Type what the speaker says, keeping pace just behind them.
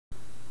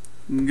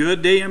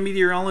Good day, I'm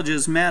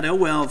meteorologist Matt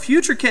Elwell.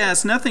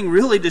 Futurecast, nothing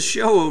really to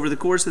show over the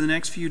course of the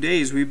next few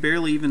days. We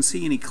barely even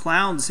see any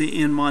clouds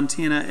in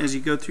Montana as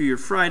you go through your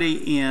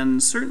Friday,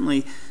 and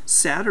certainly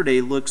Saturday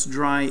looks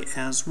dry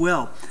as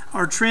well.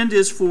 Our trend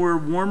is for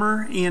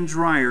warmer and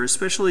drier,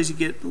 especially as you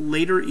get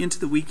later into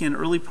the weekend,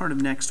 early part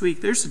of next week.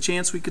 There's a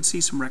chance we could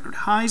see some record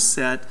highs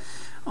set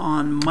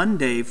on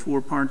Monday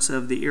for parts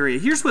of the area.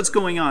 Here's what's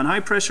going on. High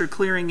pressure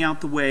clearing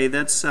out the way.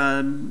 That's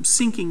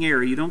sinking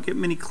air. You don't get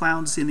many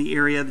clouds in the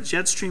area. The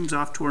jet stream's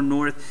off to our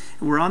north,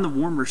 and we're on the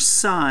warmer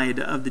side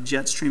of the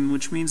jet stream,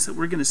 which means that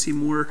we're going to see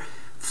more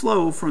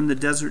flow from the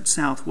desert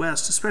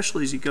southwest,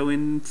 especially as you go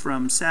in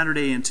from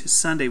Saturday into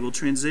Sunday. We'll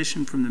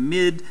transition from the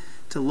mid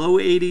to low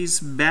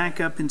 80s back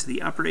up into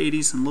the upper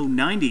 80s and low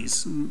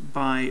 90s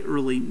by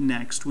early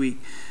next week.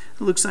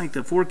 It looks like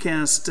the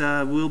forecast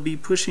will be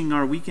pushing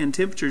our weekend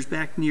temperatures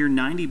back near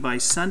 90 by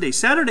Sunday.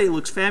 Saturday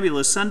looks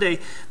fabulous. Sunday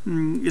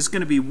is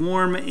going to be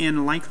warm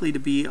and likely to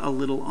be a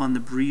little on the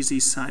breezy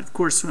side. Of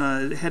course,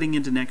 heading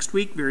into next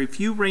week, very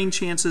few rain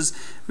chances.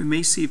 We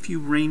may see a few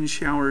rain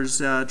showers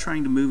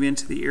trying to move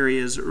into the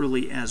area as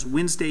early as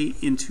Wednesday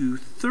into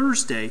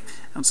Thursday.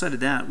 Outside of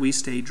that, we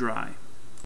stay dry.